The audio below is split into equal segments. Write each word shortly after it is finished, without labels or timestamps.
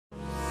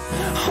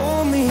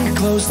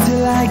close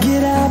till I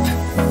get up.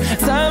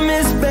 Time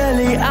is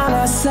barely on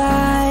our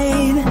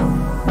side.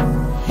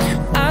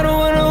 I don't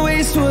wanna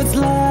waste what's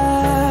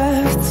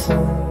left.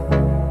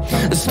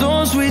 The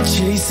storms we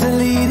chase are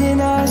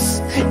leading us,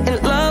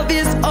 and love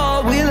is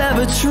all we'll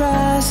ever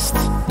trust.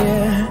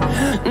 Yeah,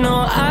 no,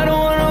 I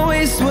don't wanna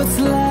waste what's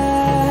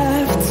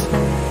left.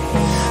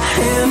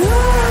 And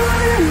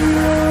on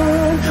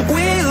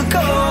we'll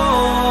go,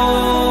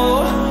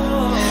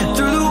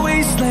 through the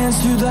wastelands,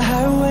 through the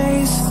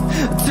highways,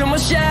 till my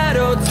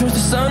shadow turns to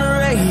sun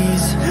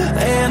rays.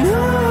 And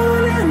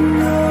on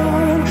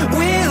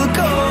we'll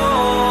go,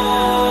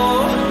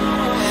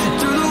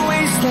 through the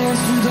wastelands,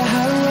 through the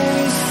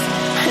highways,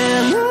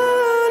 and on.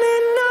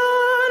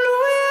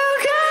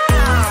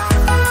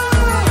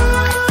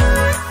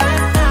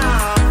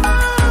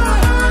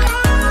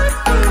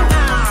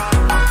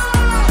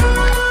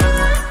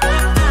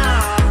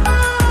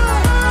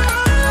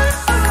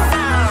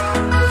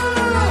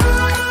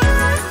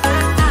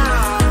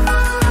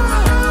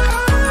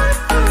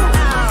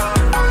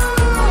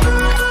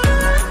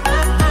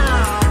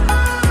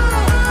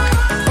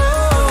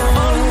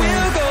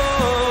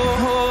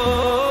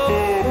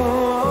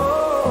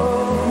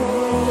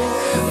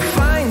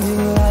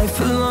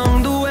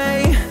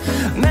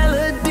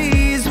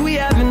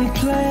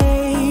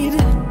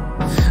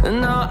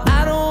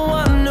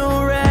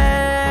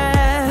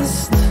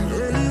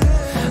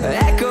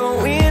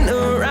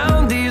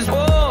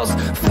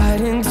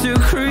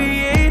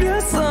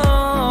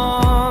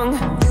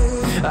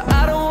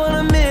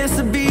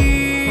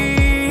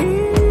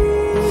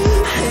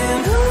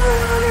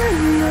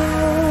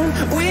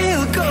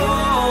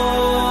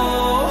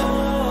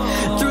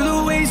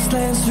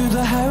 Through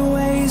the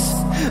highways,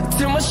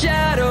 till my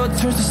shadow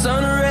turns to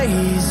sun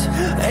rays.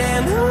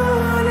 And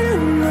on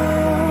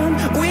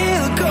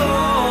we'll go,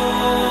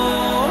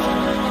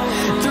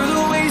 through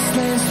the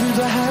wastelands, through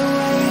the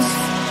highways,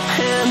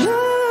 and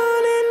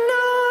on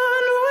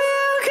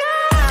we'll go.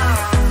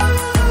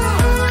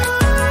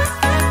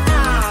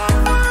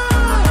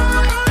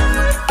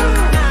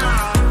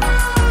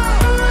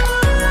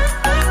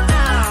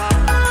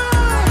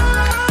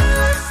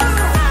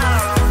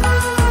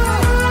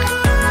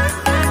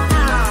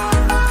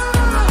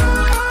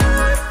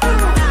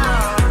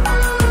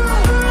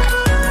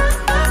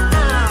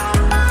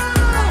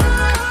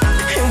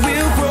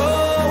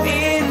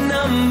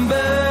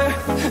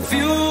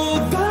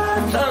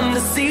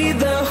 See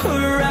the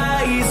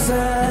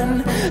horizon,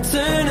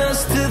 turn us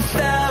to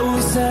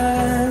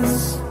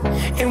thousands,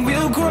 and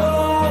we'll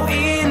grow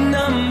in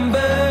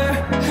number,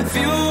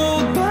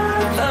 fueled by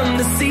them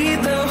to see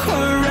the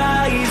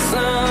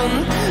horizon,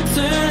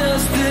 turn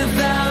us to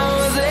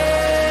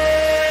thousands,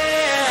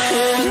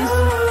 and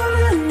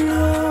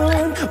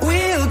on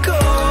we'll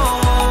go,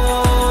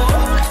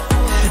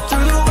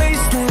 through the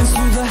wastelands,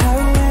 through the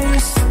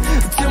highways,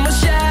 till my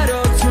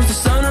shadow turns to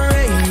sun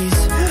rays,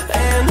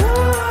 and on.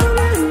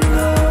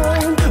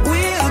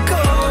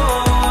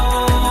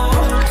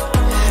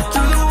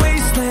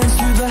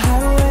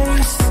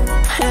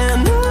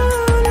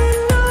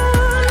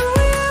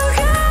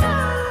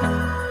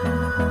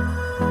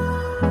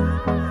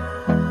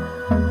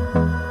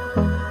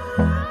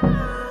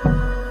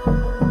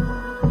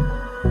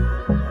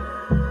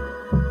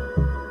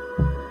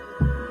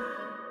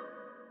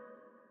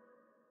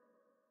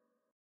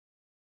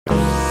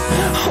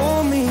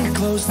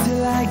 Close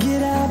till I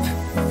get up.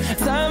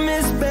 Time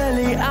is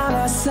barely on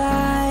our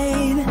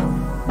side.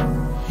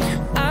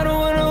 I don't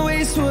wanna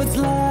waste what's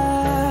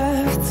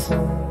left.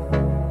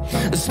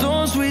 The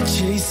storms we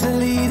chase are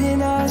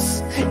leading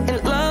us,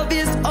 and love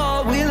is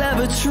all we'll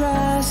ever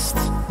trust.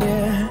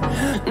 Yeah,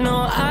 no,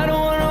 I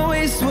don't wanna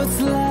waste what's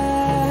left.